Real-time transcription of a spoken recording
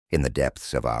In the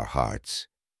depths of our hearts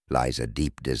lies a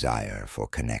deep desire for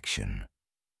connection,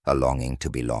 a longing to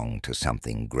belong to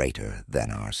something greater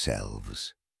than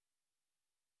ourselves.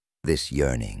 This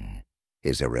yearning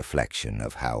is a reflection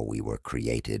of how we were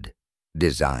created,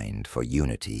 designed for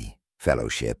unity,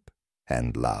 fellowship,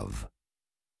 and love.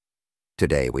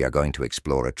 Today we are going to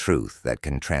explore a truth that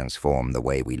can transform the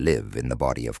way we live in the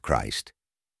body of Christ,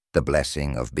 the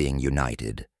blessing of being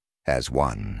united as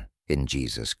one in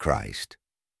Jesus Christ.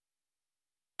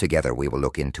 Together we will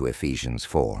look into Ephesians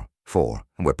 4:4,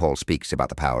 where Paul speaks about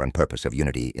the power and purpose of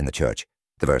unity in the church.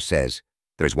 The verse says,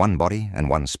 "There is one body and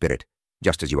one Spirit,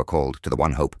 just as you are called to the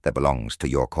one hope that belongs to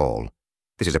your call."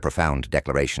 This is a profound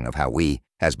declaration of how we,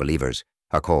 as believers,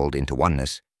 are called into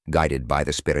oneness, guided by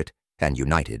the Spirit, and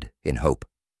united in hope.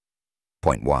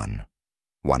 Point 1.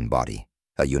 One body,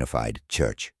 a unified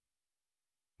church.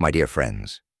 My dear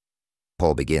friends,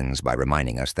 Paul begins by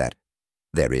reminding us that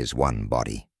there is one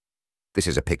body. This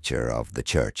is a picture of the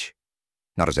church,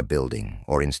 not as a building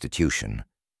or institution,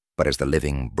 but as the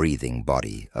living, breathing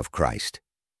body of Christ.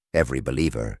 Every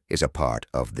believer is a part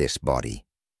of this body.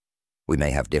 We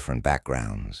may have different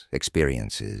backgrounds,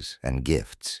 experiences, and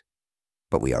gifts,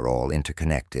 but we are all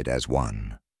interconnected as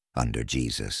one under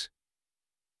Jesus.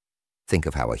 Think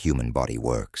of how a human body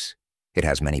works. It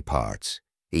has many parts,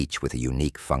 each with a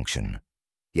unique function,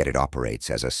 yet it operates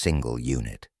as a single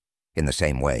unit. In the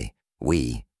same way,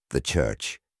 we, the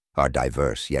church, are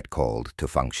diverse yet called to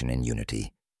function in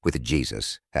unity, with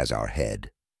Jesus as our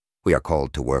head. We are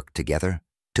called to work together,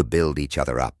 to build each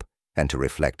other up, and to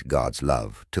reflect God's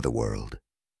love to the world.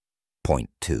 Point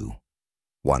 2.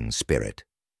 One Spirit,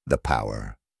 the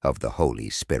power of the Holy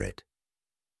Spirit.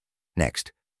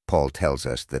 Next, Paul tells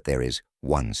us that there is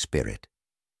one Spirit.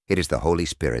 It is the Holy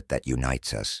Spirit that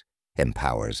unites us,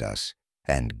 empowers us,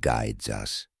 and guides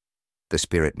us. The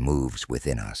Spirit moves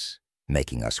within us,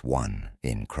 making us one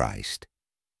in Christ.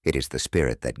 It is the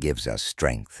Spirit that gives us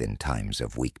strength in times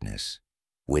of weakness,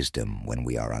 wisdom when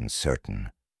we are uncertain,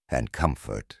 and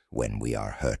comfort when we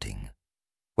are hurting.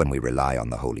 When we rely on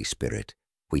the Holy Spirit,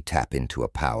 we tap into a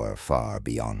power far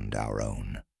beyond our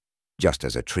own. Just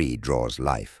as a tree draws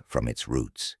life from its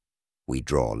roots, we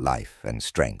draw life and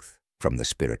strength from the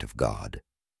Spirit of God.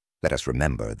 Let us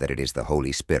remember that it is the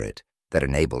Holy Spirit that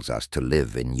enables us to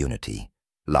live in unity,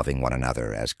 loving one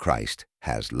another as Christ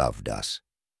has loved us.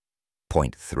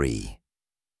 Point 3.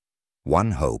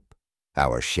 One hope,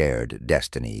 our shared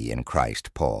destiny in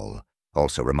Christ. Paul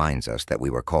also reminds us that we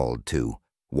were called to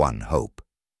one hope.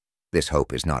 This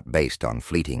hope is not based on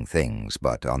fleeting things,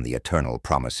 but on the eternal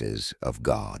promises of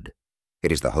God.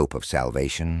 It is the hope of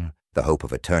salvation, the hope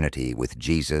of eternity with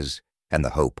Jesus, and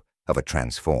the hope of a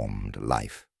transformed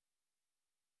life.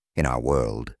 In our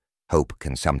world, hope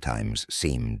can sometimes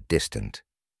seem distant.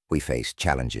 We face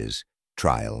challenges,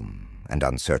 trial, and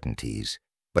uncertainties,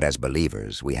 but as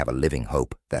believers we have a living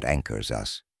hope that anchors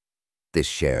us. This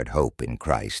shared hope in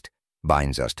Christ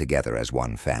binds us together as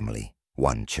one family,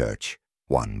 one church,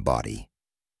 one body.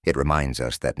 It reminds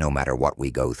us that no matter what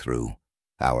we go through,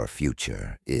 our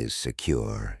future is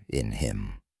secure in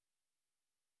Him.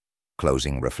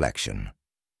 Closing reflection.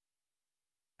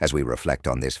 As we reflect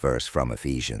on this verse from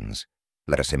Ephesians,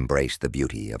 let us embrace the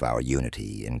beauty of our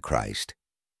unity in Christ.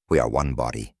 We are one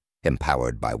body,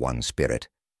 empowered by one Spirit,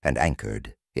 and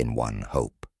anchored in one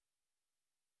hope.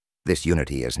 This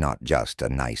unity is not just a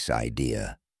nice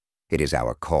idea. It is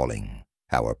our calling,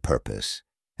 our purpose,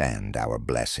 and our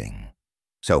blessing.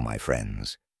 So, my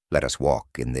friends, let us walk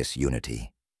in this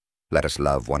unity. Let us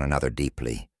love one another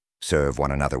deeply, serve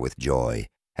one another with joy,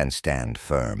 and stand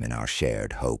firm in our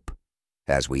shared hope.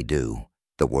 As we do,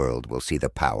 the world will see the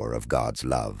power of God's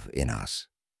love in us.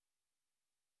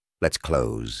 Let's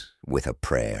close with a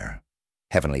prayer.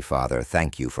 Heavenly Father,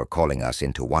 thank you for calling us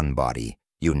into one body,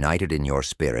 united in your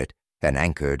Spirit, and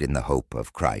anchored in the hope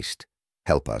of Christ.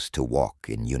 Help us to walk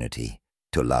in unity,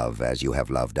 to love as you have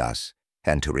loved us,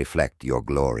 and to reflect your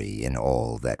glory in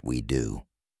all that we do.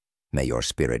 May your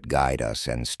Spirit guide us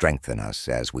and strengthen us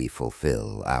as we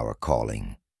fulfill our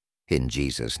calling. In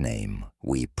Jesus' name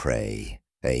we pray.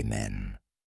 Amen.